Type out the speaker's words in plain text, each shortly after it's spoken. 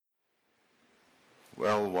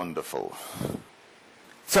Well, wonderful.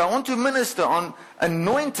 So I want to minister on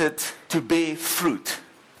anointed to bear fruit.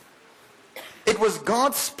 It was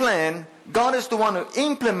God's plan. God is the one who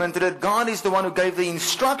implemented it. God is the one who gave the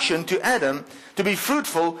instruction to Adam to be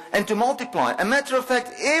fruitful and to multiply. A matter of fact,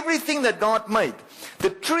 everything that God made, the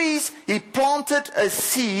trees, He planted a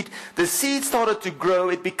seed. The seed started to grow.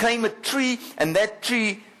 It became a tree, and that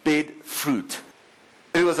tree bare fruit.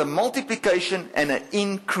 It was a multiplication and an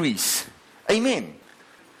increase. Amen.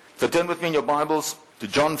 So turn with me in your Bibles to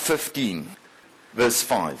John 15, verse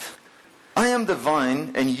 5. I am the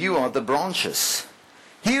vine, and you are the branches.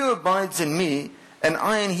 He who abides in me, and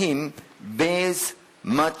I in him, bears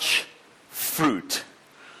much fruit.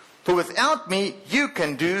 For without me, you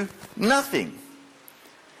can do nothing.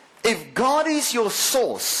 If God is your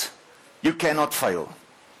source, you cannot fail.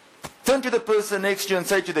 Turn to the person next to you and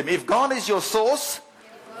say to them, if God is your source,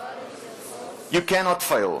 you cannot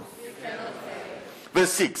fail.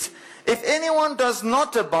 Verse 6. If anyone does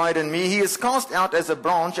not abide in me, he is cast out as a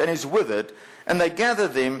branch and is withered, and they gather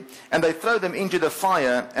them, and they throw them into the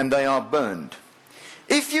fire, and they are burned.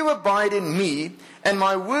 If you abide in me, and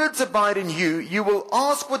my words abide in you, you will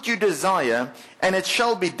ask what you desire, and it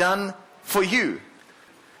shall be done for you.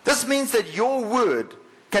 This means that your word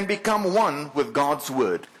can become one with God's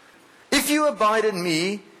word. If you abide in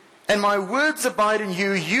me, and my words abide in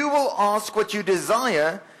you, you will ask what you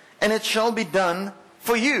desire, and it shall be done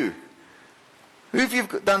for you. Who of you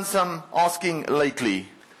have done some asking lately?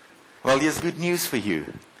 Well, here's good news for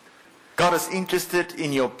you. God is interested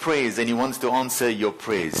in your prayers, and He wants to answer your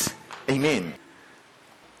prayers. Amen.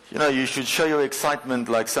 You know, you should show your excitement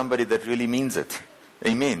like somebody that really means it.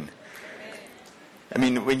 Amen. I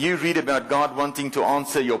mean, when you read about God wanting to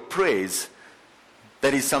answer your prayers,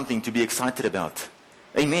 that is something to be excited about.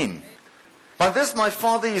 Amen. By this my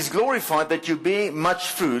Father is glorified, that you bear much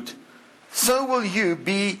fruit, so will you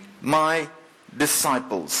be my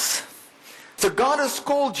disciples. So God has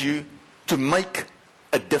called you to make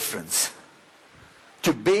a difference,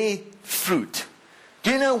 to bear fruit.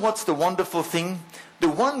 Do you know what's the wonderful thing? The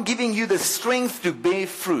one giving you the strength to bear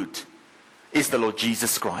fruit is the Lord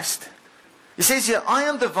Jesus Christ. He says here, I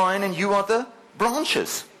am the vine and you are the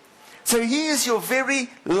branches. So He is your very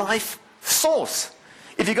life source.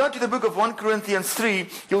 If you go to the book of 1 Corinthians 3,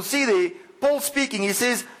 you'll see there, Paul speaking, he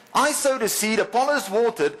says, I sowed a seed, Apollos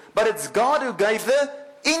watered, but it's God who gave the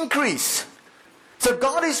increase. So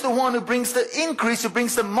God is the one who brings the increase, who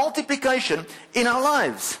brings the multiplication in our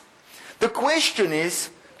lives. The question is,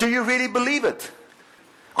 do you really believe it?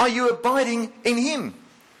 Are you abiding in Him?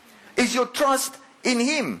 Is your trust in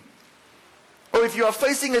Him? Or if you are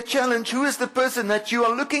facing a challenge, who is the person that you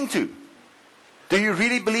are looking to? Do you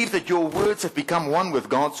really believe that your words have become one with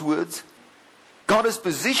God's words? God has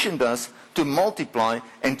positioned us to multiply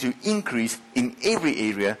and to increase in every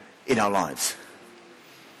area in our lives.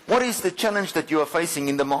 What is the challenge that you are facing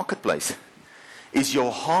in the marketplace? Is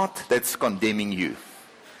your heart that's condemning you?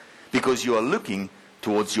 Because you are looking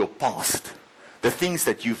towards your past, the things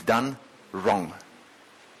that you've done wrong.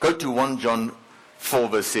 Go to 1 John 4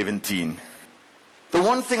 verse 17. The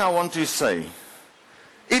one thing I want to say,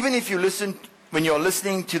 even if you listen, when you're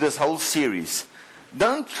listening to this whole series,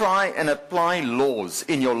 don't try and apply laws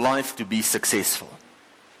in your life to be successful.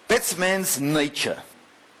 That's man's nature.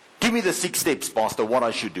 Give me the 6 steps, Pastor, what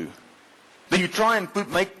I should do. Then you try and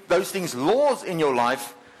make those things laws in your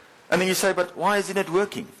life, and then you say, but why isn't it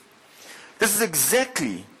working? This is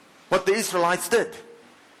exactly what the Israelites did.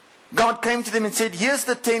 God came to them and said, here's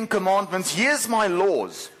the 10 commandments, here's my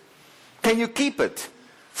laws. Can you keep it?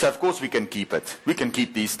 So of course we can keep it. We can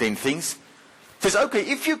keep these 10 things. He says, okay,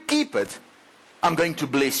 if you keep it, I'm going to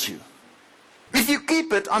bless you. If you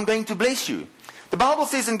keep it, I'm going to bless you. The Bible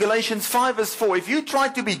says in Galatians 5 verse 4, if you try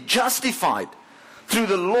to be justified through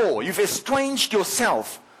the law, you've estranged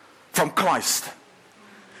yourself from Christ.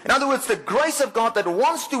 In other words, the grace of God that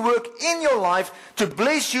wants to work in your life to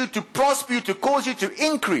bless you, to prosper you, to cause you to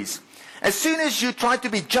increase. As soon as you try to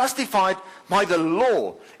be justified by the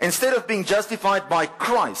law, instead of being justified by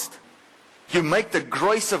Christ, you make the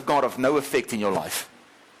grace of God of no effect in your life.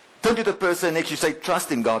 Turn to the person next to you, say,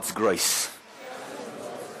 trust in God's grace.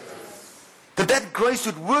 That grace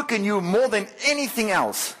would work in you more than anything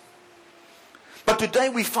else. But today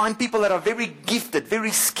we find people that are very gifted,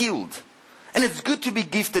 very skilled. And it's good to be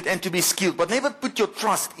gifted and to be skilled, but never put your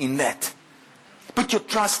trust in that. Put your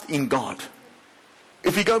trust in God.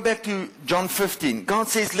 If we go back to John 15, God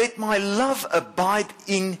says, let my love abide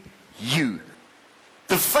in you.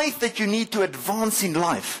 The faith that you need to advance in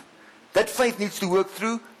life, that faith needs to work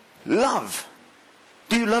through love.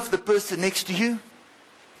 Do you love the person next to you?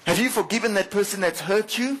 Have you forgiven that person that's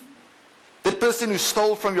hurt you? That person who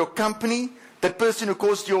stole from your company, that person who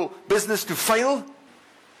caused your business to fail.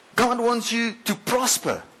 God wants you to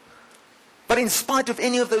prosper. But in spite of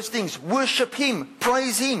any of those things, worship Him,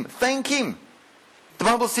 praise Him, thank Him. The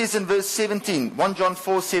Bible says in verse 17, 1 John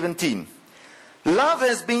 4:17, love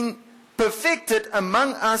has been perfected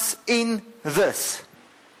among us in this.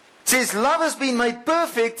 It says, love has been made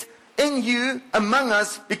perfect in you, among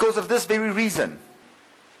us, because of this very reason.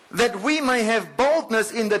 That we may have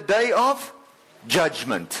boldness in the day of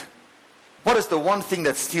judgment. What is the one thing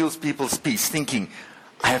that steals people's peace? Thinking,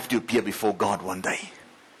 I have to appear before God one day.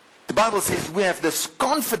 The Bible says we have this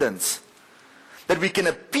confidence that we can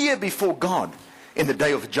appear before God in the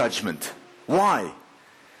day of judgment. Why?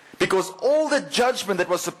 Because all the judgment that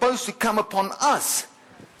was supposed to come upon us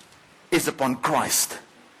is upon Christ.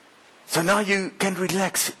 So now you can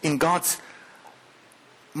relax in God's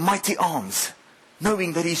mighty arms,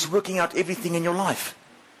 knowing that He's working out everything in your life.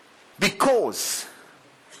 Because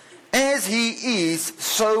as He is,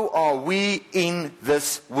 so are we in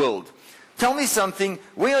this world. Tell me something.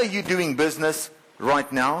 Where are you doing business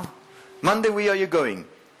right now? Monday, where are you going?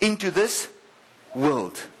 Into this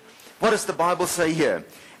world. What does the Bible say here?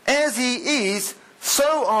 As He is,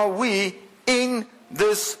 so are we in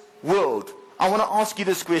this world. I want to ask you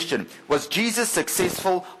this question. Was Jesus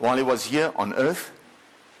successful while He was here on earth?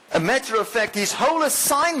 A matter of fact, His whole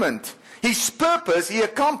assignment, His purpose, He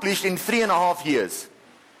accomplished in 3.5 years.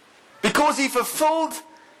 Because He fulfilled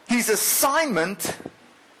His assignment.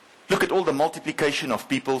 Look at all the multiplication of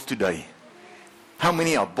people today. How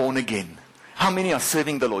many are born again? How many are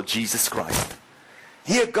serving the Lord Jesus Christ?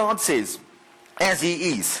 Here God says, as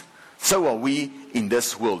He is, so are we in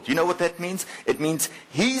this world. You know what that means? It means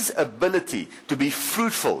His ability to be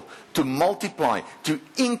fruitful, to multiply, to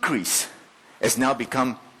increase, has now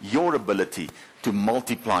become your ability to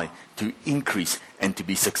multiply, to increase, and to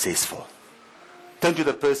be successful. Turn to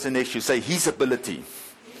the person next to you, say, His ability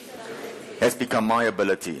has become my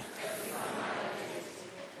ability.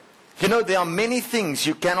 You know, there are many things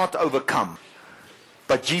you cannot overcome,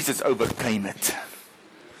 but Jesus overcame it.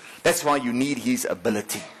 That's why you need His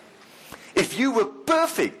ability. If you were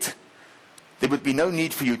perfect, there would be no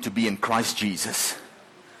need for you to be in Christ Jesus.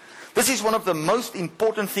 This is one of the most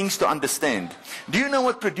important things to understand. Do you know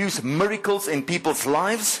what produces miracles in people's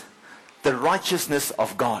lives? The righteousness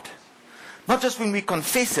of God. Not just when we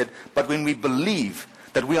confess it, but when we believe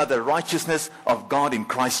that we are the righteousness of God in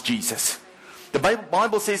Christ Jesus. The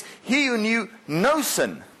Bible says, He who knew no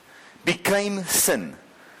sin became sin,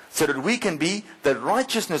 so that we can be the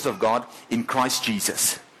righteousness of God in Christ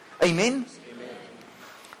Jesus. Amen? Amen.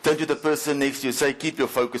 Turn to the person next to you, say, keep your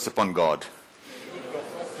focus upon God.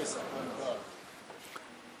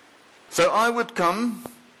 So I would come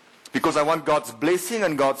because I want God's blessing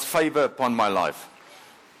and God's favor upon my life.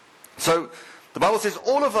 So the Bible says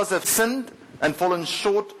all of us have sinned and fallen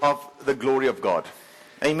short of the glory of God.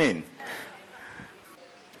 Amen.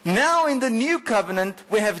 Now in the new covenant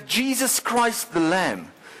we have Jesus Christ the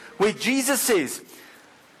Lamb, where Jesus says,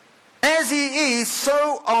 as He is,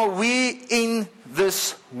 so are we in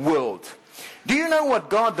this world. Do you know what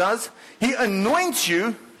God does? He anoints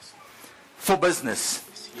you for business,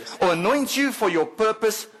 or anoints you for your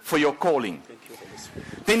purpose, for your calling.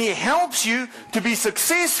 Then He helps you to be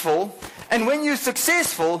successful, and when you're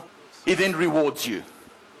successful, He then rewards you.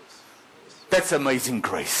 That's amazing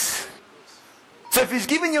grace. So if He's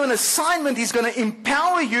given you an assignment, He's going to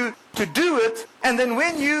empower you to do it, and then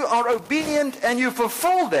when you are obedient and you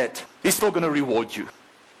fulfill that, He's still going to reward you.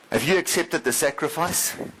 Have you accepted the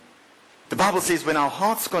sacrifice? The Bible says when our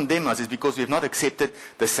hearts condemn us, it's because we have not accepted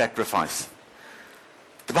the sacrifice.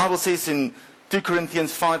 The Bible says in 2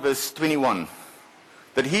 Corinthians 5 verse 21,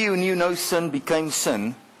 that He who knew no sin became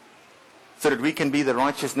sin, so that we can be the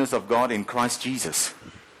righteousness of God in Christ Jesus.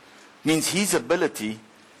 Means His ability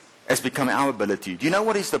has become our ability. Do you know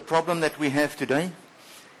what is the problem that we have today?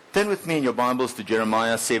 Turn with me in your Bibles to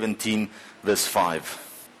Jeremiah 17 verse 5.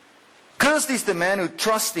 Cursed is the man who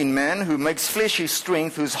trusts in man, who makes flesh his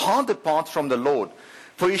strength, whose heart departs from the Lord.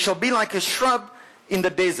 For he shall be like a shrub in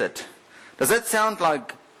the desert. Does that sound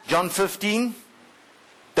like John 15?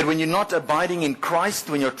 That when you're not abiding in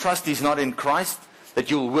Christ, when your trust is not in Christ,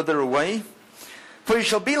 that you'll wither away? For he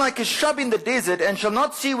shall be like a shrub in the desert, and shall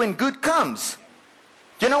not see when good comes.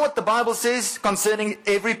 Do you know what the Bible says concerning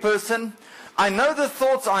every person? I know the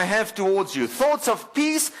thoughts I have towards you, thoughts of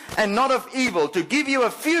peace and not of evil, to give you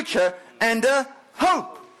a future and a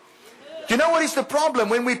hope. Do you know what is the problem?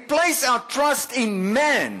 When we place our trust in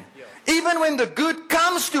man, even when the good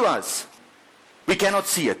comes to us, we cannot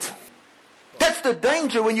see it. That's the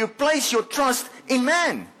danger when you place your trust in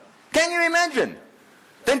man. Can you imagine?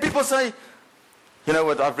 Then people say, You know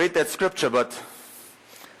what, I've read that scripture, but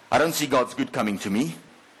I don't see God's good coming to me.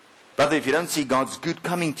 Brother, if you don't see God's good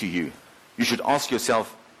coming to you, you should ask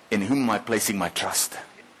yourself, in whom am I placing my trust?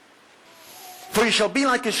 For you shall be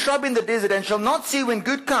like a shrub in the desert, and shall not see when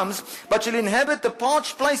good comes, but shall inhabit the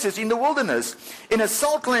parched places in the wilderness, in a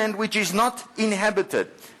salt land which is not inhabited.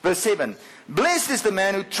 Verse 7. Blessed is the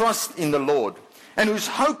man who trusts in the Lord, and whose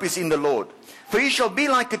hope is in the Lord. For he shall be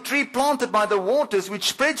like a tree planted by the waters, which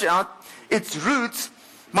spreads out its roots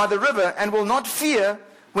by the river, and will not fear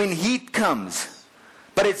when heat comes.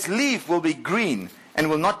 But its leaf will be green, and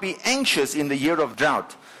will not be anxious in the year of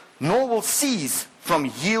drought, nor will cease from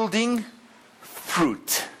yielding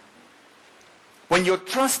fruit. When your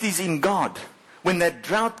trust is in God, when that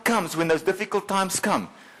drought comes, when those difficult times come,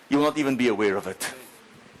 you will not even be aware of it.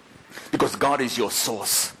 Because God is your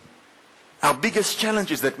source. Our biggest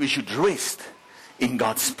challenge is that we should rest in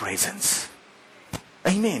God's presence.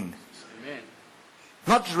 Amen. Amen.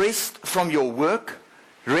 Not rest from your work,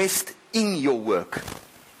 rest in your work.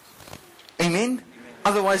 Amen?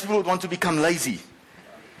 Otherwise people would want to become lazy.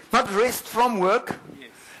 Not rest from work,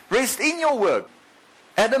 rest in your work.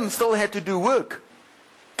 Adam still had to do work.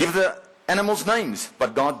 Give the animals names,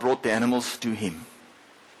 but God brought the animals to him.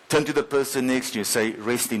 Turn to the person next to you, say,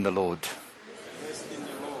 rest in the Lord. Rest in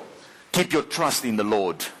the Lord. Keep your trust in the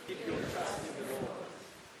Lord. Keep your trust in the Lord.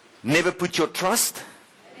 Never put your trust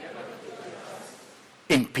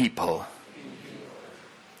in people.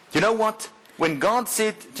 You know what? When God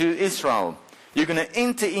said to Israel, you're going to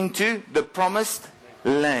enter into the promised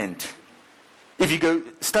land. If you go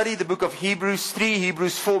study the book of Hebrews 3,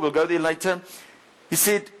 Hebrews 4, we'll go there later. He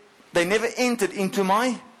said, they never entered into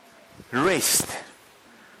my rest.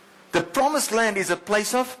 The promised land is a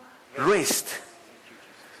place of rest.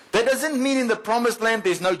 That doesn't mean in the promised land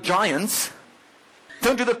there's no giants.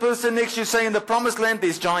 Turn to the person next to you, say, in the promised land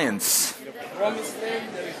there's giants. In the promised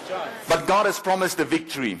land there is giants. But God has promised the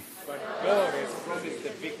victory. But God has promised the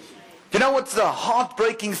victory. You know what's the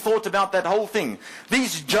heartbreaking thought about that whole thing?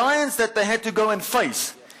 These giants that they had to go and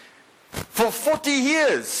face. For 40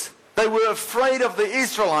 years, they were afraid of the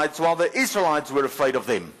Israelites while the Israelites were afraid of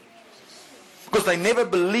them. Because they never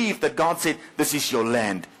believed that God said, this is your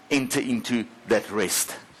land. Enter into that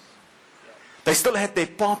rest. They still had their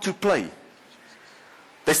part to play.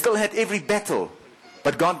 They still had every battle.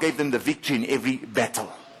 But God gave them the victory in every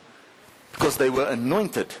battle. Because they were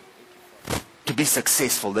anointed to be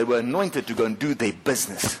successful. They were anointed to go and do their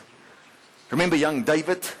business. Remember young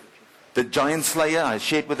David, the giant slayer? I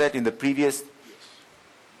shared with that in the previous.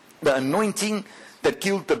 The anointing that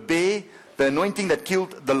killed the bear, the anointing that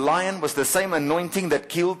killed the lion was the same anointing that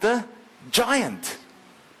killed the giant.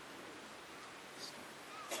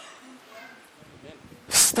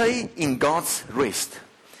 Stay in God's rest.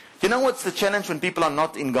 You know what's the challenge when people are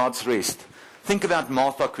not in God's rest? Think about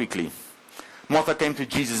Martha quickly. Martha came to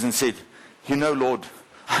Jesus and said, you know, Lord,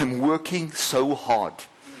 I'm working so hard.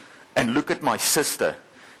 And look at my sister.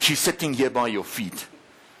 She's sitting here by your feet.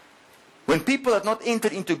 When people have not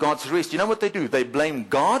entered into God's rest, you know what they do? They blame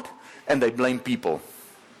God and they blame people.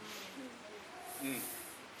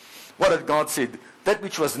 What did God say? That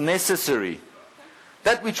which was necessary.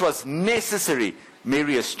 That which was necessary.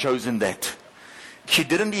 Mary has chosen that. She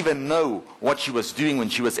didn't even know what she was doing when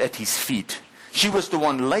she was at his feet. She was the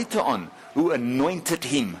one later on who anointed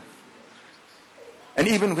him. And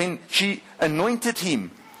even when she anointed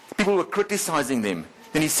him, people were criticizing them.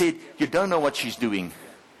 Then he said, you don't know what she's doing.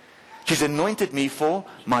 She's anointed me for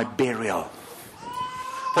my burial.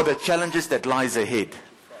 For the challenges that lies ahead.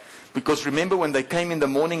 Because remember when they came in the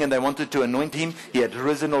morning and they wanted to anoint him, he had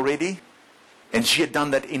risen already. And she had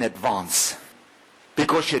done that in advance.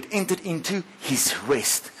 Because she had entered into his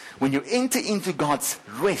rest. When you enter into God's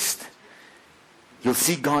rest, you'll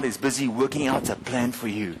see God is busy working out a plan for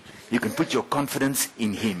you. You can put your confidence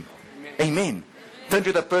in him. Amen. Turn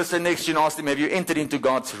to the person next to you and ask them, have you entered into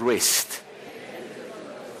God's rest?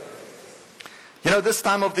 You know, this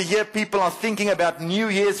time of the year, people are thinking about New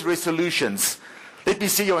Year's resolutions. Let me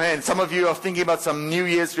see your hand. Some of you are thinking about some New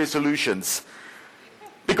Year's resolutions.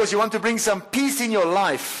 Because you want to bring some peace in your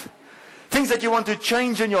life. Things that you want to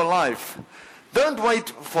change in your life. Don't wait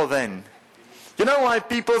for then. You know why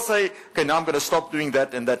people say, okay, now I'm going to stop doing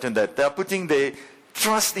that and that and that. They are putting their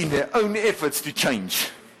trust in their own efforts to change.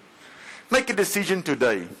 Make a decision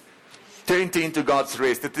today to enter into God's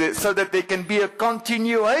rest so that there can be a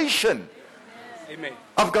continuation Amen.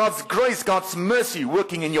 of God's grace, God's mercy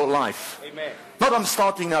working in your life. Amen. Not I'm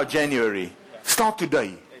starting now January. Start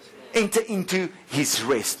today. Enter into his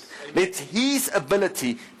rest. Let his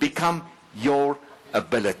ability become your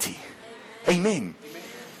ability. Amen.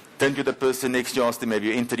 Turn to the person next to you, ask them, have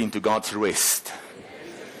you entered into God's rest?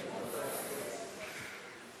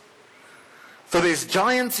 So there's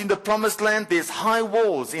giants in the promised land, there's high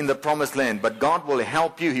walls in the promised land, but God will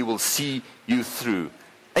help you, He will see you through.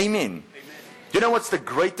 Amen. You know what's the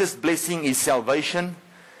greatest blessing is salvation?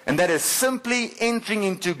 And that is simply entering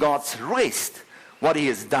into God's rest, what He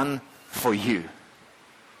has done for you.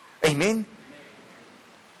 Amen.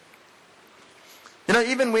 You know,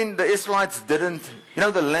 even when the Israelites didn't,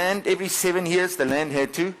 the land, every 7 years, the land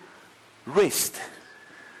had to rest.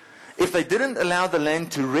 If they didn't allow the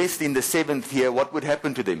land to rest in the 7th year, what would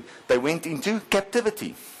happen to them? They went into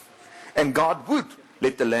captivity. And God would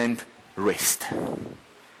let the land rest.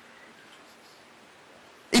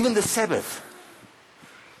 Even the Sabbath.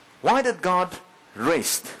 Why did God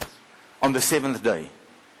rest on the 7th day?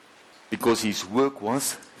 Because His work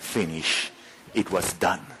was finished. It was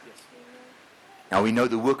done. Now we know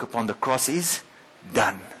the work upon the cross is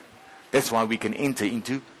done. That's why we can enter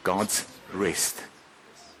into God's rest.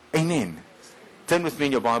 Amen. Turn with me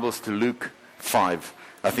in your Bibles to Luke 5.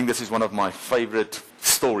 I think this is one of my favorite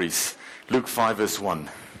stories. Luke 5 verse 1.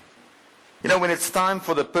 You know, when it's time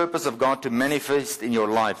for the purpose of God to manifest in your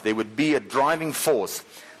life, there would be a driving force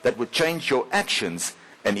that would change your actions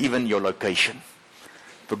and even your location.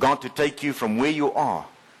 For God to take you from where you are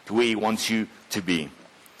to where He wants you to be.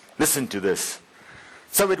 Listen to this.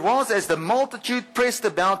 So it was as the multitude pressed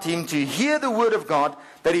about Him to hear the word of God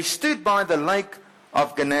that He stood by the lake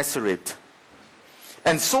of Gennesaret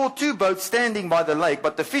and saw 2 boats standing by the lake,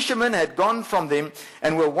 but the fishermen had gone from them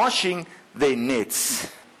and were washing their nets.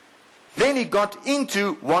 Then He got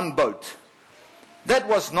into one boat. That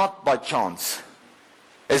was not by chance.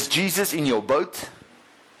 Is Jesus in your boat?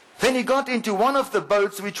 Then He got into one of the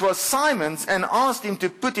boats, which was Simon's, and asked him to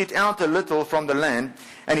put it out a little from the land.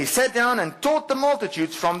 And He sat down and taught the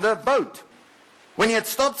multitudes from the boat. When He had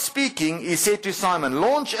stopped speaking, He said to Simon,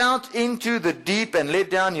 "Launch out into the deep and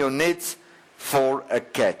let down your nets for a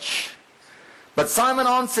catch." But Simon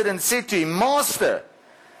answered and said to Him, "Master,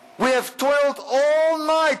 we have toiled all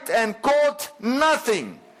night and caught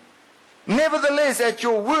nothing. Nevertheless, at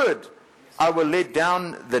your word, I will let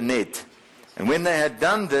down the net." And when they had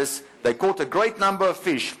done this, they caught a great number of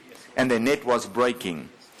fish, and their net was breaking.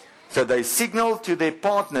 So they signaled to their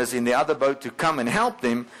partners in the other boat to come and help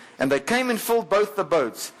them, and they came and filled both the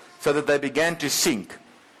boats, so that they began to sink.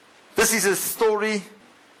 This is a story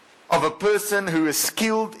of a person who is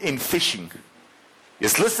skilled in fishing.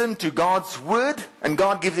 Just listen to God's word, and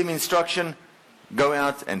God gives him instruction, go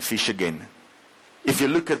out and fish again. If you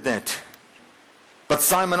look at that. But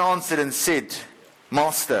Simon answered and said,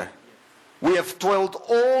 "Master, we have toiled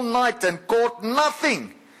all night and caught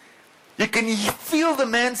nothing." You can feel the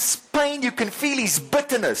man's pain. You can feel his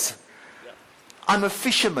bitterness. "I'm a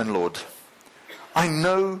fisherman, Lord. I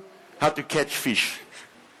know how to catch fish.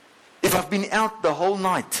 If I've been out the whole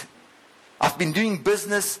night, I've been doing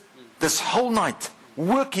business this whole night,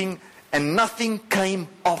 working, and nothing came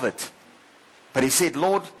of it." But he said,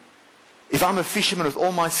 "Lord, if I'm a fisherman with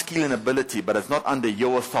all my skill and ability, but it's not under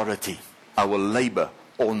your authority, I will labor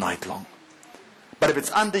all night long. But if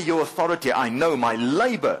it's under your authority, I know my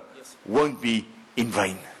labor won't be in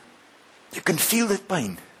vain." You can feel that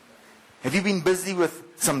pain. Have you been busy with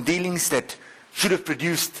some dealings that should have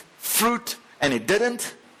produced fruit and it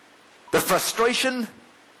didn't? The frustration,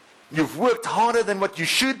 you've worked harder than what you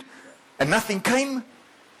should and nothing came?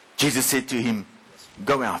 Jesus said to him,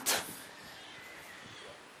 "Go out."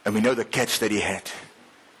 And we know the catch that he had.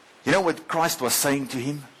 You know what Christ was saying to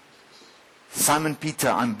him? "Simon Peter,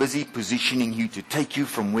 I'm busy positioning you to take you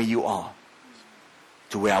from where you are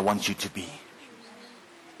to where I want you to be."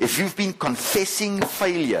 If you've been confessing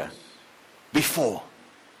failure before,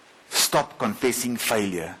 stop confessing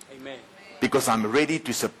failure. Amen. Because I'm ready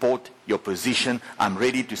to support your position. I'm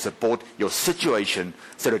ready to support your situation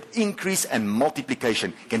so that increase and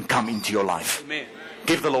multiplication can come into your life. Amen.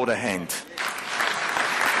 Give the Lord a hand.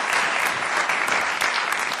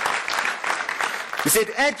 He said,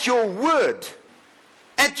 at your word,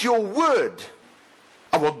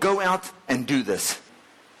 I will go out and do this.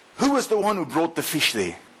 Who was the one who brought the fish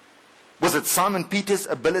there? Was it Simon Peter's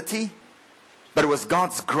ability? But it was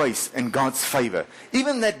God's grace and God's favor.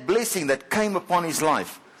 Even that blessing that came upon his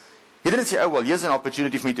life. He didn't say, "Oh, well, here's an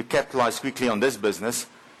opportunity for me to capitalize quickly on this business."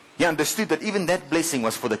 He understood that even that blessing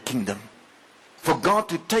was for the kingdom. For God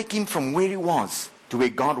to take him from where he was to where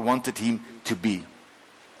God wanted him to be.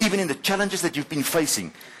 Even in the challenges that you've been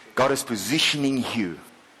facing, God is positioning you.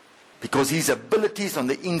 Because his ability is on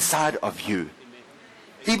the inside of you.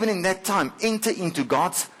 Even in that time, enter into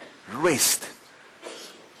God's rest.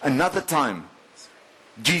 Another time,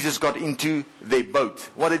 Jesus got into their boat.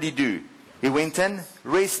 What did he do? He went and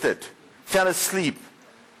rested, fell asleep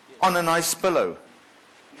on a nice pillow.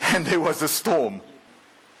 and there was a storm.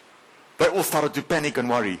 They all started to panic and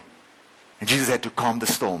worry. And Jesus had to calm the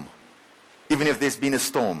storm. Even if there's been a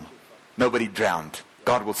storm, nobody drowned.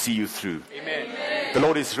 God will see you through. Amen. The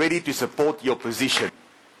Lord is ready to support your position.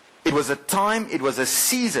 It was a time, it was a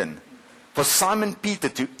season for Simon Peter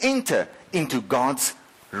to enter into God's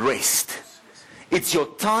rest. It's your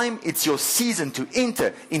time, it's your season to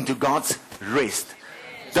enter into God's rest.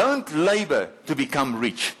 Don't labor to become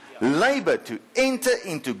rich. Labor to enter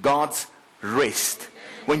into God's rest.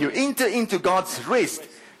 When you enter into God's rest,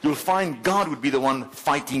 you'll find God would be the one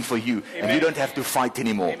fighting for you. Amen. And you don't have to fight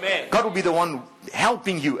anymore. Amen. God will be the one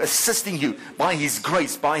helping you, assisting you by His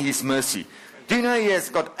grace, by His mercy. Do you know He has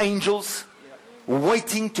got angels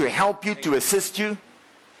waiting to help you, to assist you?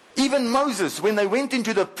 Even Moses, when they went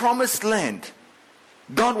into the promised land,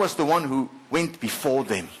 God was the one who went before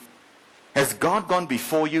them. Has God gone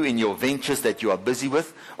before you in your ventures that you are busy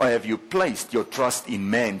with? Or have you placed your trust in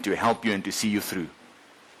man to help you and to see you through?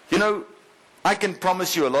 You know, I can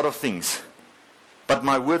promise you a lot of things, but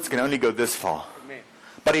my words can only go this far. Amen.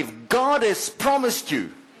 But if God has promised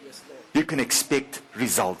you, you can expect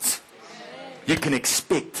results. You can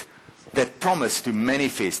expect that promise to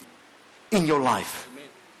manifest in your life.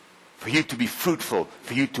 For you to be fruitful,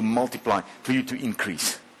 for you to multiply, for you to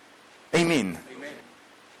increase. Amen.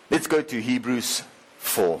 Let's go to Hebrews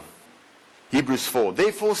 4. Hebrews 4.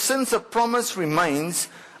 Therefore, since a promise remains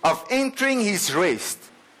of entering His rest,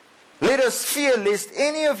 let us fear lest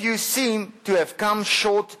any of you seem to have come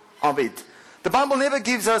short of it. The Bible never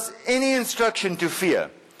gives us any instruction to fear.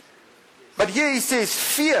 But here He says,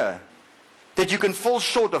 fear that you can fall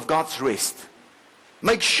short of God's rest.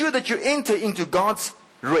 Make sure that you enter into God's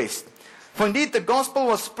rest. For indeed the gospel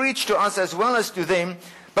was preached to us as well as to them,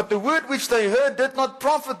 but the word which they heard did not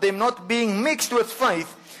profit them, not being mixed with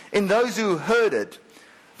faith in those who heard it.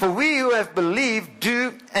 For we who have believed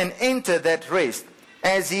do and enter that rest,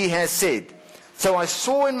 as He has said, so I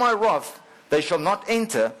swore in my wrath, they shall not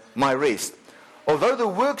enter my rest. Although the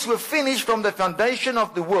works were finished from the foundation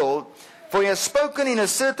of the world, for He has spoken in a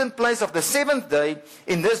certain place of the seventh day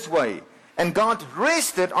in this way, and God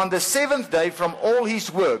rested on the seventh day from all His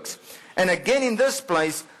works. And again in this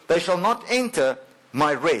place, they shall not enter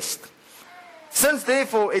my rest. Since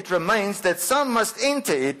therefore it remains that some must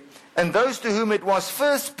enter it, and those to whom it was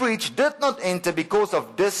first preached did not enter because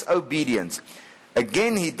of disobedience.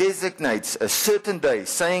 Again He designates a certain day,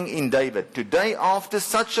 saying in David, today after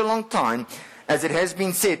such a long time, as it has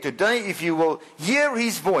been said, today if you will hear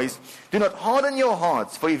His voice, do not harden your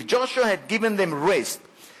hearts. For if Joshua had given them rest,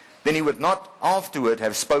 then he would not afterward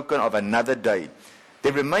have spoken of another day.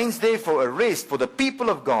 There remains therefore a rest for the people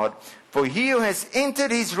of God, for he who has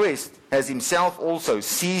entered his rest has himself also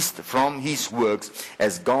ceased from his works,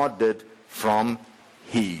 as God did from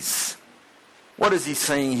his. What is he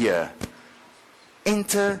saying here?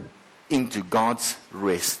 Enter into God's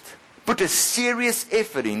rest. Put a serious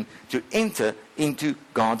effort in to enter into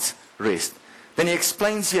God's rest. Then he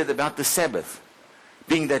explains here about the Sabbath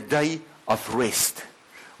being that day of rest.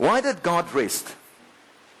 Why did God rest?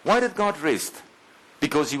 Why did God rest?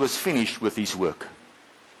 Because he was finished with his work.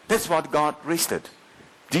 That's what God rested.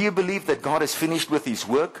 Do you believe that God is finished with his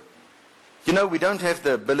work? You know, we don't have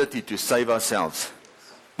the ability to save ourselves,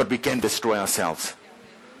 but we can destroy ourselves.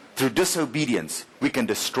 Through disobedience, we can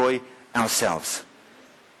destroy ourselves.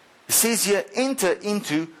 It says here, enter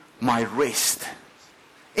into my rest.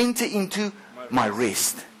 Enter into my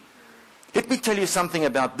rest. Let me tell you something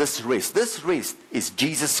about this rest. This rest is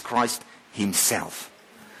Jesus Christ himself.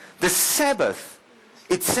 The Sabbath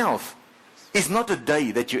itself is not a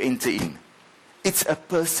day that you enter in. It's a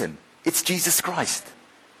person. It's Jesus Christ.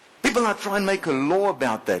 People are trying to make a law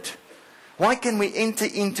about that. Why can we enter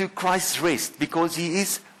into Christ's rest? Because he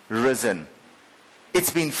is risen.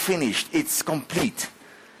 It's been finished. It's complete.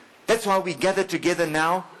 That's why we gather together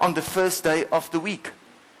now on the first day of the week,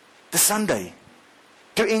 the Sunday,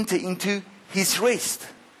 to enter into his rest.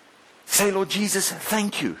 Say, Lord Jesus,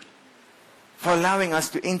 thank you for allowing us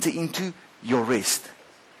to enter into your rest.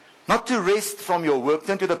 Not to rest from your work.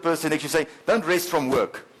 Turn to the person next to you, say, don't rest from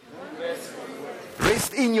work.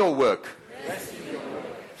 Rest in your work.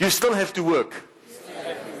 You still have to work.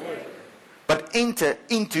 But enter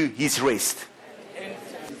into his rest.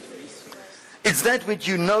 It's that which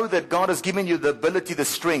you know that God has given you the ability, the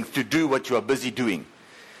strength to do what you are busy doing.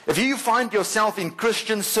 If you find yourself in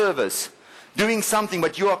Christian service doing something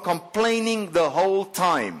but you are complaining the whole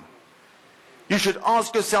time, you should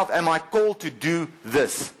ask yourself, am I called to do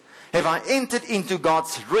this? Have I entered into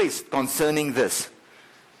God's rest concerning this?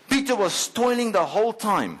 Peter was toiling the whole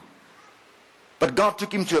time. But God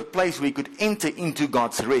took him to a place where he could enter into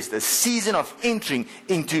God's rest, a season of entering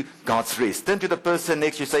into God's rest. Turn to the person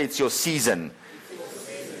next to you, say, it's your season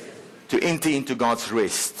to enter into God's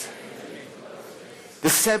rest. The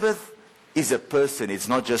Sabbath is a person, it's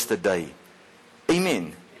not just a day.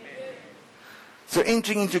 Amen. So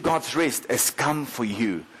entering into God's rest has come for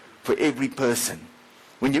you, for every person.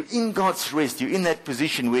 When you're in God's rest, you're in that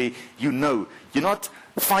position where you know you're not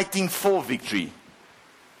fighting for victory,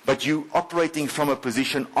 but you're operating from a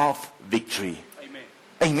position of victory. Amen.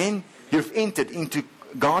 Amen. You've entered into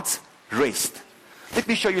God's rest. Let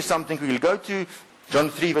me show you something. We'll go to John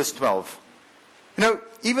 3 verse 12. You know,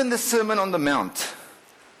 even the Sermon on the Mount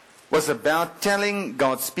was about telling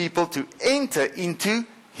God's people to enter into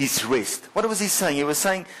his rest. What was he saying? He was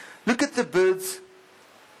saying, look at the birds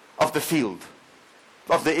of the field,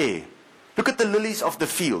 of the air. Look at the lilies of the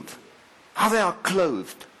field, how they are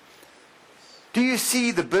clothed. Do you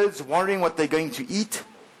see the birds worrying what they're going to eat?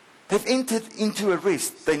 They've entered into a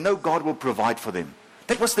rest. They know God will provide for them.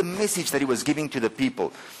 That was the message that he was giving to the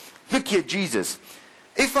people. Look here, Jesus.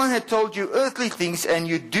 If I had told you earthly things and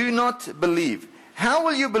you do not believe, how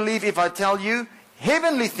will you believe if I tell you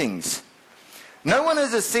heavenly things? No one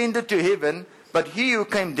has ascended to heaven, but he who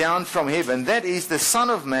came down from heaven, that is the Son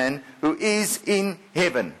of Man who is in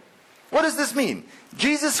heaven. What does this mean?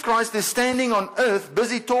 Jesus Christ is standing on earth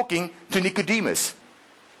busy talking to Nicodemus.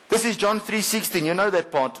 This is John 3:16. You know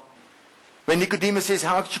that part. When Nicodemus says,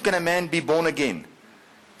 how can a man be born again?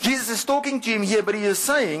 Jesus is talking to him here, but he is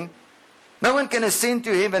saying, no one can ascend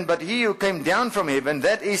to heaven, but he who came down from heaven,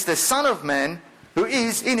 that is the Son of Man who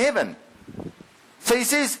is in heaven. So he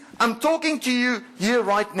says, I'm talking to you here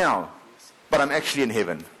right now, but I'm actually in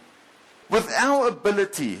heaven. With our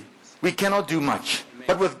ability, we cannot do much.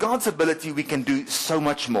 But with God's ability, we can do so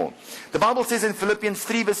much more. The Bible says in Philippians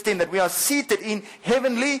 3 verse 10 that we are seated in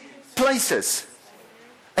heavenly places.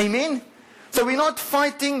 Amen? So we're not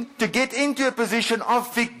fighting to get into a position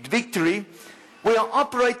of victory. We are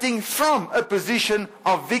operating from a position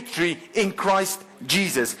of victory in Christ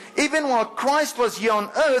Jesus. Even while Christ was here on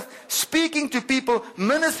earth, speaking to people,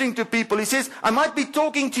 ministering to people, he says, I might be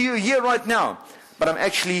talking to you here right now, but I'm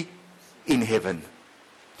actually in heaven.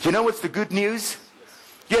 You know what's the good news?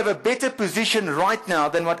 You have a better position right now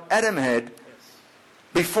than what Adam had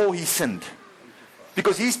before he sinned.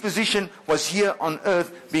 Because his position was here on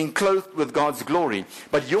earth being clothed with God's glory.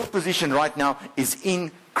 But your position right now is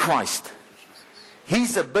in Christ.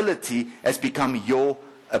 His ability has become your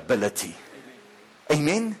ability.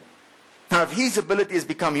 Amen? Now if his ability has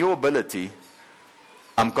become your ability,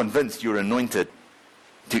 I'm convinced you're anointed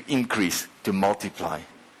to increase, to multiply.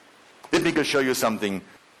 Let me go show you something.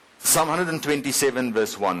 Psalm 127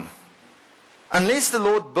 verse 1. Unless the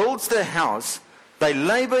Lord builds the house, they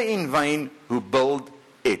labor in vain who build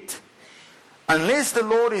it. Unless the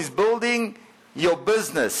Lord is building your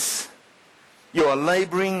business, you are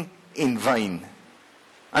laboring in vain.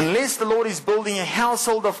 Unless the Lord is building a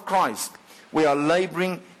household of Christ, we are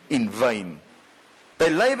laboring in vain.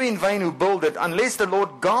 They labor in vain who build it. Unless the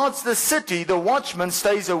Lord guards the city, the watchman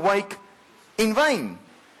stays awake in vain.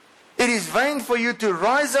 It is vain for you to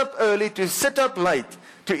rise up early, to sit up late,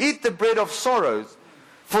 to eat the bread of sorrows,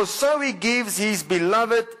 for so he gives his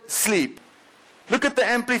beloved sleep. Look at the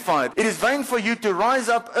Amplified. It is vain for you to rise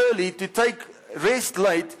up early, to take rest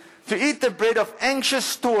late, to eat the bread of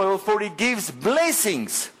anxious toil, for he gives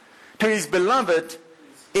blessings to his beloved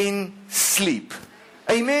in sleep.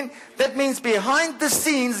 Amen. That means behind the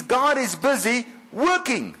scenes, God is busy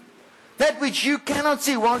working. That which you cannot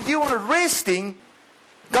see. While you are resting,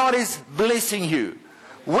 God is blessing you.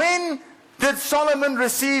 When did Solomon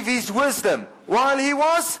receive his wisdom? While he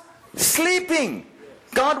was sleeping.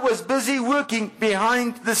 God was busy working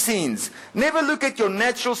behind the scenes. Never look at your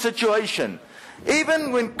natural situation.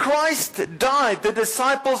 Even when Christ died, the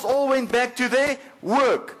disciples all went back to their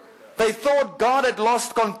work. They thought God had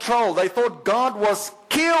lost control. They thought God was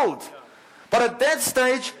killed. But at that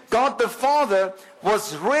stage, God the Father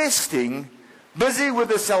was resting, busy with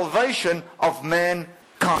the salvation of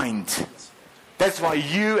mankind. That's why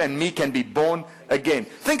you and me can be born again.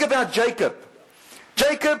 Think about Jacob.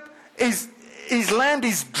 Jacob, his land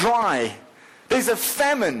is dry. There's a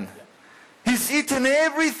famine. He's eaten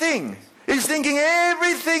everything. He's thinking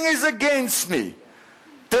everything is against me.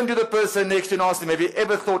 Turn to the person next to you and ask them, have you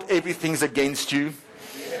ever thought everything's against you?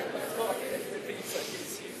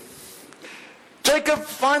 Jacob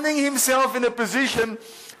finding himself in a position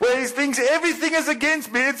where he thinks everything is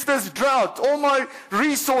against me. It's this drought. All my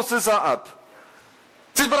resources are up.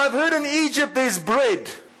 He says, but I've heard in Egypt there's bread.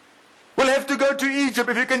 We'll have to go to Egypt.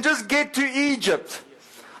 If you can just get to Egypt.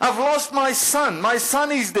 I've lost my son. My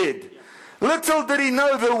son is dead. Little did he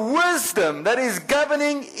know the wisdom that is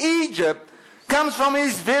governing Egypt comes from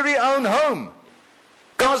his very own home.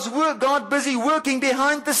 God busy working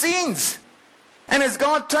behind the scenes. And as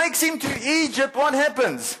God takes him to Egypt, what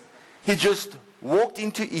happens? He just walked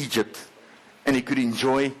into Egypt and he could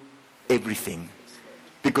enjoy everything.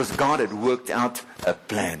 Because God had worked out a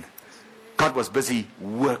plan. God was busy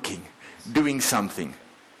working, doing something.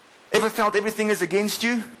 Ever felt everything is against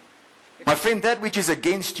you? My friend, that which is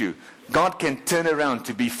against you, God can turn around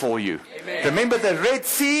to be for you. Amen. Remember the Red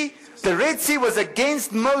Sea? The Red Sea was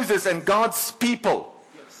against Moses and God's people.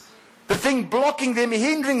 The thing blocking them,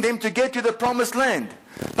 hindering them to get to the promised land.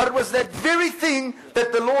 But it was that very thing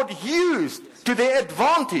that the Lord used to their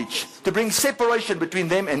advantage to bring separation between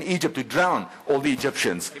them and Egypt, to drown all the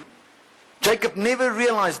Egyptians. Jacob never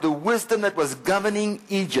realized the wisdom that was governing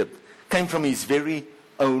Egypt came from his very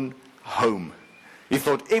own home. He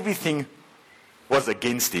thought everything was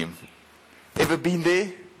against him. Ever been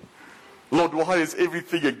there? Lord, why is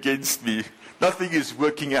everything against me? Nothing is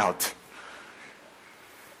working out.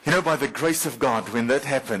 You know, by the grace of God, when that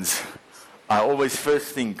happens, I always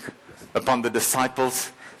first think upon the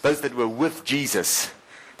disciples, those that were with Jesus,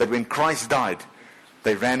 that when Christ died,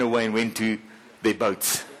 they ran away and went to their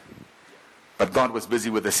boats. But God was busy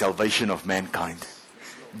with the salvation of mankind.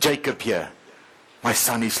 Jacob here, my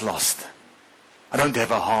son is lost. I don't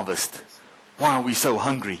have a harvest. Why are we so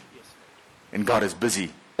hungry? And God is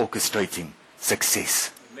busy orchestrating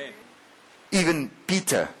success. Amen. Even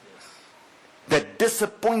Peter, that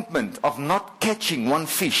disappointment of not catching one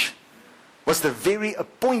fish was the very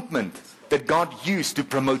appointment that God used to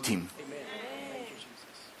promote him. Amen.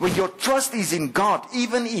 When your trust is in God,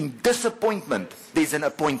 even in disappointment, there's an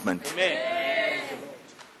appointment. Amen.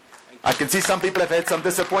 I can see some people have had some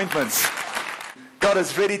disappointments. God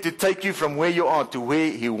is ready to take you from where you are to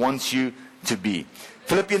where He wants you to be.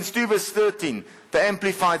 Philippians 2 verse 13, the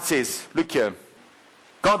Amplified says, look here,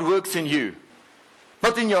 God works in you,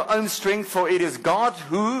 not in your own strength, for it is God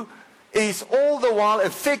who is all the while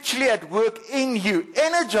effectually at work in you,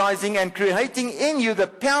 energizing and creating in you the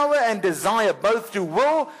power and desire both to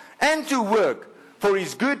will and to work for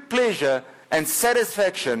His good pleasure and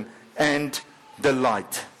satisfaction and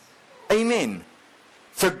delight. Amen.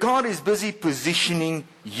 So God is busy positioning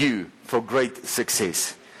you for great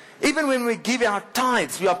success. Even when we give our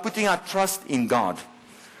tithes, we are putting our trust in God.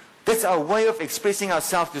 That's our way of expressing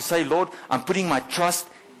ourselves to say, Lord, I'm putting my trust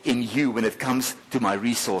in you when it comes to my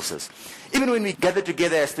resources. Even when we gather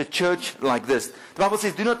together as the church like this, the Bible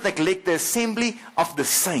says, do not neglect the assembly of the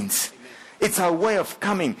saints. It's our way of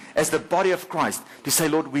coming as the body of Christ to say,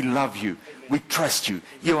 Lord, we love you. We trust you.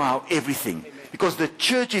 You are our everything. Because the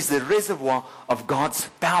church is the reservoir of God's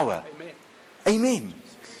power. Amen.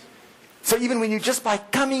 So even when you just by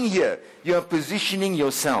coming here, you are positioning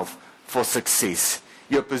yourself for success.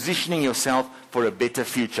 You're positioning yourself for a better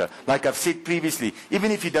future. Like I've said previously,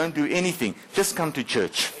 even if you don't do anything, just come to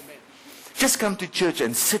church. Just come to church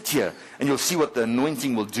and sit here and you'll see what the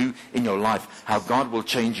anointing will do in your life, how God will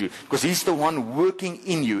change you. Because He's the one working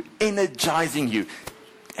in you, energizing you,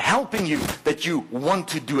 helping you that you want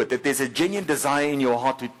to do it, that there's a genuine desire in your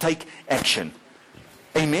heart to take action.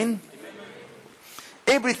 Amen?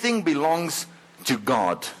 Everything belongs to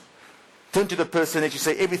God. Turn to the person that you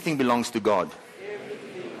say, everything belongs to God.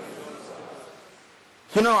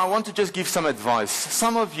 You know, I want to just give some advice.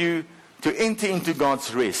 Some of you, to enter into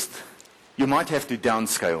God's rest, you might have to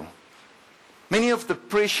downscale. Many of the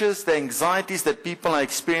pressures, the anxieties that people are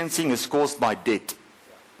experiencing is caused by debt.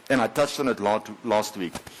 And I touched on it last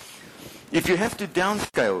week. If you have to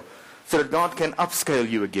downscale so that God can upscale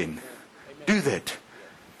you again, do that.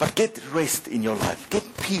 But get rest in your life.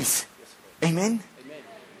 Get peace. Amen?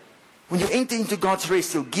 When you enter into God's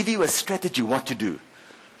rest, He'll give you a strategy what to do.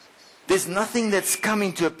 There's nothing that's come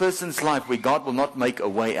into a person's life where God will not make a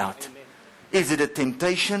way out. Is it a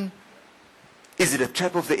temptation? Is it a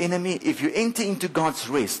trap of the enemy? If you enter into God's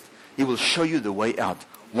rest, He will show you the way out,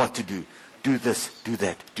 what to do. Do this, do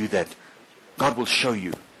that, do that. God will show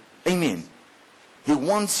you. Amen. He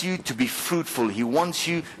wants you to be fruitful. He wants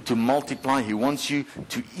you to multiply. He wants you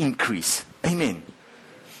to increase. Amen.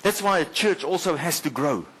 That's why a church also has to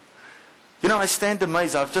grow. You know, I stand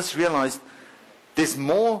amazed. I've just realized there's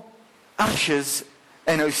more ushers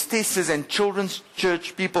and hostesses and children's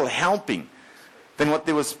church people helping than what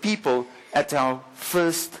there was people at our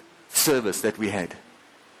first service that we had.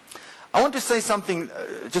 I want to say something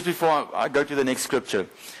just before I go to the next scripture.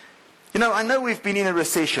 You know, I know we've been in a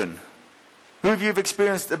recession. Who of you have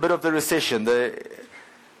experienced a bit of the recession, the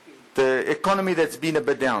economy that's been a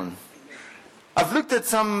bit down? I've looked at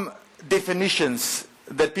some definitions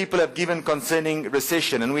that people have given concerning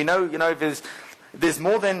recession. And we know, if there's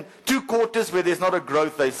more than 2 quarters where there's not a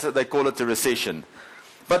growth, they call it a recession.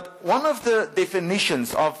 But one of the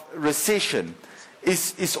definitions of recession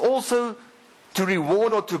is also to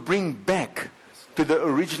reward or to bring back to the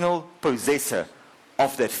original possessor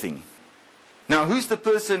of that thing. Now, who's the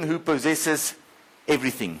person who possesses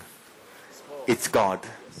everything? It's God.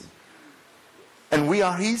 And we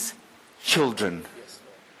are His children.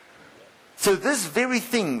 So this very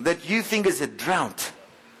thing that you think is a drought,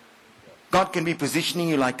 God can be positioning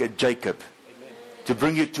you like a Jacob to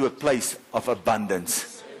bring you to a place of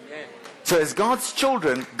abundance. So as God's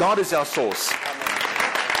children, God is our source.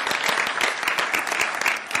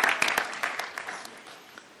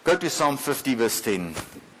 Go to Psalm 50 verse 10.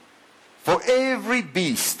 For every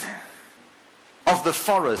beast of the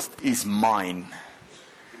forest is mine,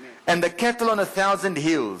 and the cattle on 1,000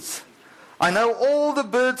 hills. I know all the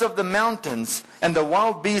birds of the mountains, and the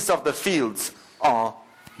wild beasts of the fields are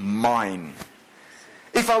mine.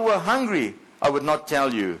 If I were hungry, I would not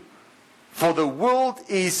tell you, for the world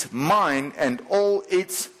is mine and all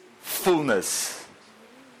its fullness.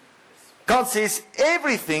 God says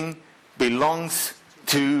everything belongs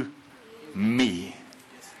to me.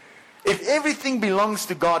 If everything belongs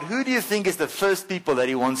to God, who do you think is the first people that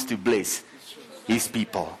He wants to bless? His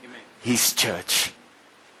people, His church.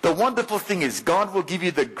 The wonderful thing is God will give you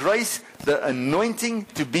the grace, the anointing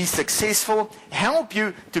to be successful, help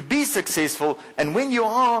you to be successful, and when you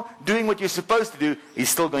are doing what you're supposed to do, He's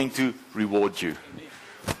still going to reward you.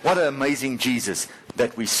 What an amazing Jesus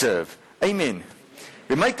that we serve. Amen.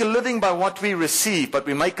 We make a living by what we receive, but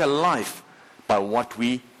we make a life by what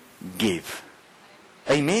we give.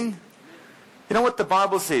 Amen. You know what the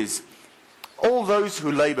Bible says? All those who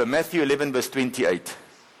labor, Matthew 11 verse 28.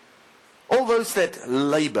 All those that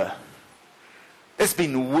labor, it's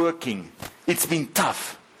been working, it's been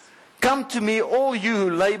tough. Come to me, all you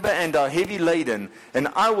who labor and are heavy laden, and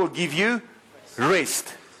I will give you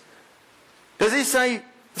rest. Does He say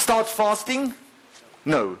start fasting?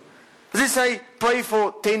 No. Does He say pray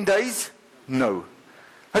for 10 days? No.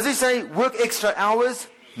 Does He say work extra hours?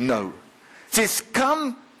 No. It says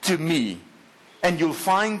come to me and you'll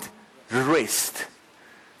find rest.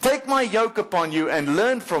 Take my yoke upon you and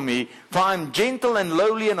learn from me, for I am gentle and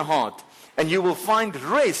lowly in heart, and you will find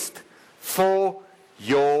rest for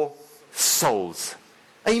your souls.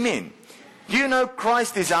 Amen. You know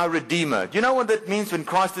Christ is our Redeemer. Do you know what that means when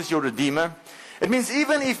Christ is your Redeemer? It means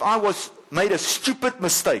even if I made a stupid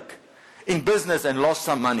mistake in business and lost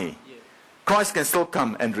some money, Christ can still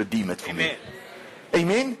come and redeem it for me.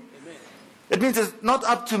 Amen? It means it's not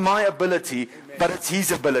up to my ability, but it's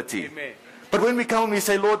His ability. But when we come and we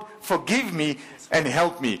say, Lord, forgive me and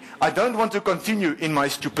help me. I don't want to continue in my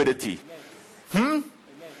stupidity.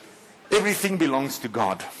 Everything belongs to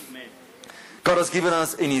God. God has given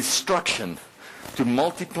us an instruction to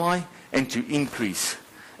multiply and to increase.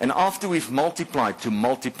 And after we've multiplied, to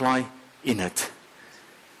multiply in it.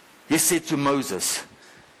 He said to Moses,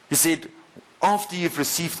 He said, after you've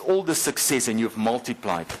received all the success and you've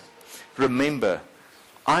multiplied, remember,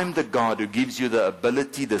 I'm the God who gives you the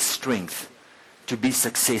ability, the strength to be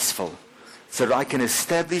successful, so that I can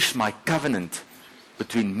establish my covenant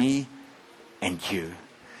between me and you.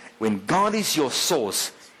 When God is your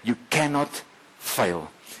source, you cannot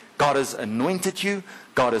fail. God has anointed you,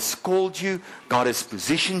 God has called you, God has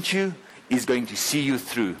positioned you, He's going to see you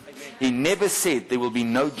through. He never said there will be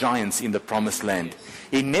no giants in the promised land.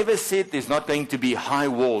 He never said there's not going to be high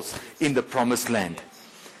walls in the promised land.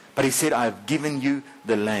 But He said, I have given you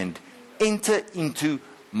the land. Enter into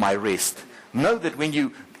my rest. Know that when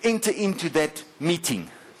you enter into that meeting,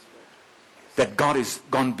 that God has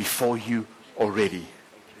gone before you already.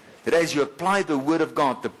 That as you apply the Word of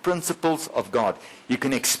God, the principles of God, you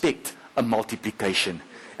can expect a multiplication.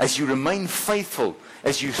 As you remain faithful,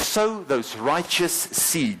 as you sow those righteous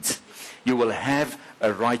seeds, you will have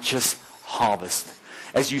a righteous harvest.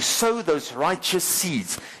 As you sow those righteous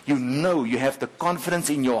seeds, you know you have the confidence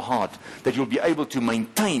in your heart that you'll be able to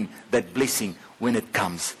maintain that blessing when it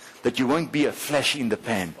comes. That you won't be a flash in the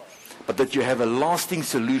pan, but that you have a lasting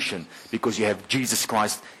solution because you have Jesus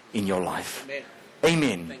Christ in your life.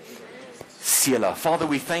 Amen. Amen. Selah. Father,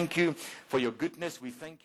 we thank you for your goodness. We thank you.